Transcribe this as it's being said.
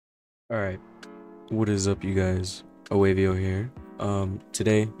Alright, what is up you guys? Awavio here.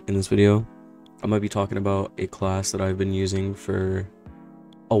 Today in this video, I might be talking about a class that I've been using for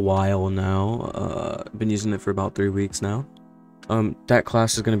a while now. I've been using it for about 3 weeks now. That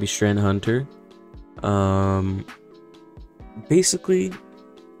class is going to be Strand Hunter. Basically,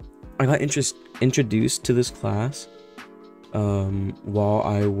 I got introduced to this class while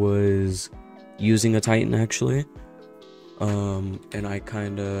I was using a Titan actually. And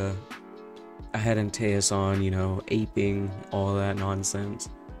I had Antaeus on, you know, aping all that nonsense.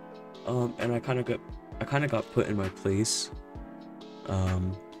 And I kind of got put in my place.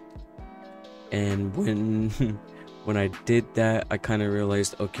 And when when I did that, I kind of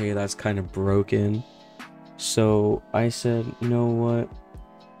realized, okay, that's kind of broken. So I said, you know what?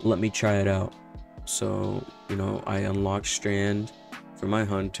 Let me try it out. So, you know, I unlocked Strand for my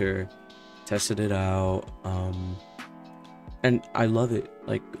hunter, tested it out, and I love it.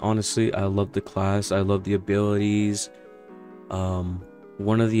 Like, honestly, I love the class. I love the abilities.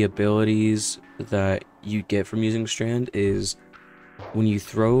 One of the abilities that you get from using Strand is when you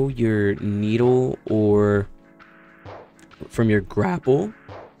throw your needle or from your grapple,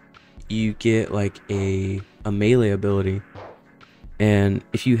 you get like a melee ability. And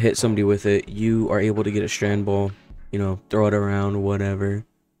if you hit somebody with it, you are able to get a Strand ball, you know, throw it around, whatever.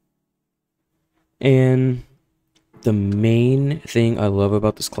 And the main thing I love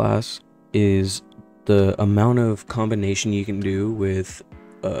about this class is the amount of combination you can do with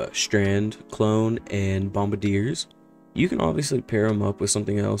Strand, Clone, and Bombardiers. You can obviously pair them up with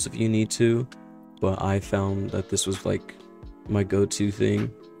something else if you need to, but I found that this was like my go-to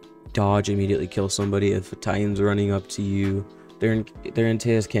thing. Dodge, immediately kill somebody. If a Titan's running up to you, their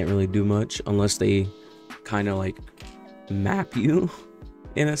Antaeus can't really do much unless they kind of like map you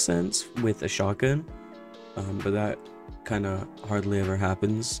in a sense with a shotgun. But that kind of hardly ever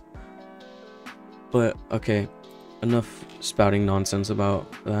happens. But okay, enough spouting nonsense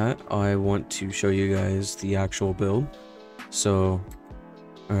about that. I want to show you guys the actual build. So,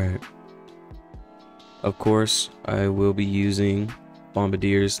 alright. Of course, I will be using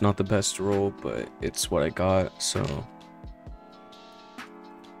Bombardiers. Not the best roll, but it's what I got, so.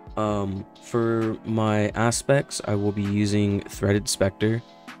 For my aspects, I will be using Threaded Spectre.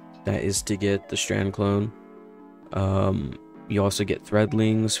 That is to get the Strand clone. You also get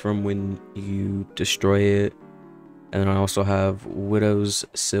threadlings from when you destroy it, and then I also have Widow's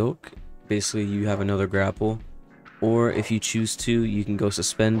Silk. Basically, you have another grapple, or if you choose to, you can go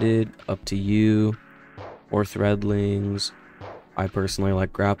suspended, up to you, or threadlings. I personally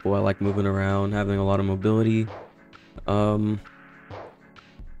like grapple. I like moving around, having a lot of mobility. And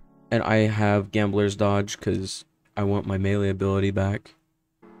I have Gambler's Dodge because I want my melee ability back.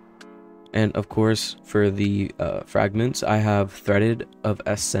 And of course, for the fragments, I have Threaded of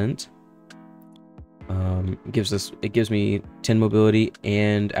Ascent. It gives me 10 mobility,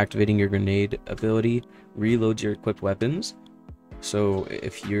 and activating your grenade ability reloads your equipped weapons. So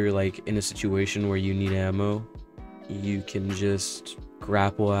if you're like in a situation where you need ammo, you can just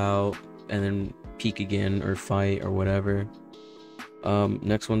grapple out and then peek again or fight or whatever.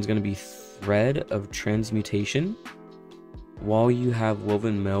 Next one's gonna be Thread of Transmutation. While you have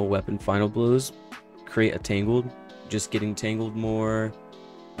Woven Mail weapon final blows, create a Tangled. Just getting tangled more.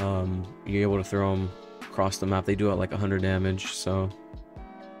 You're able to throw them across the map. They do it like 100 damage. So,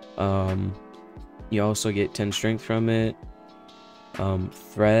 you also get 10 strength from it.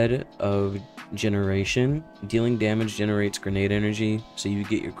 Thread of Generation. Dealing damage generates grenade energy, so you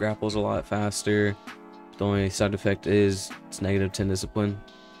get your grapples a lot faster. The only side effect is it's negative 10 discipline.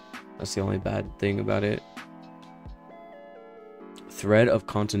 That's the only bad thing about it. Thread of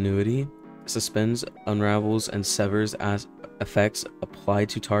Continuity. Suspends, unravels, and severs as effects applied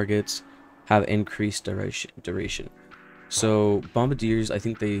to targets have increased duration. So Bombardiers, I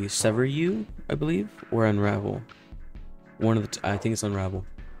think they sever you, I believe, or unravel. One of the I think it's unravel.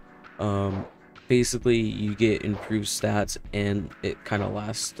 Basically, you get improved stats, and it kind of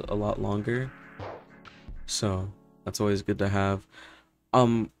lasts a lot longer. So that's always good to have.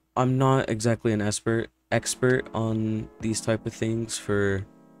 I'm not exactly an expert on these type of things for,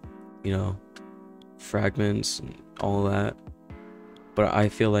 you know, fragments and all that, but I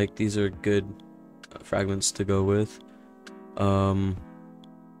feel like these are good fragments to go with.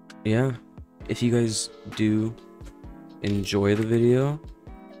 Yeah, if you guys do enjoy the video,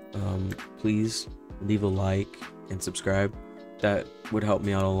 please leave a like and subscribe. That would help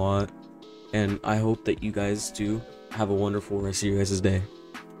me out a lot, and I hope that you guys do have a wonderful rest of your guys' day.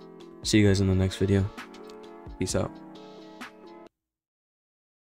 See you guys in the next video. Peace out.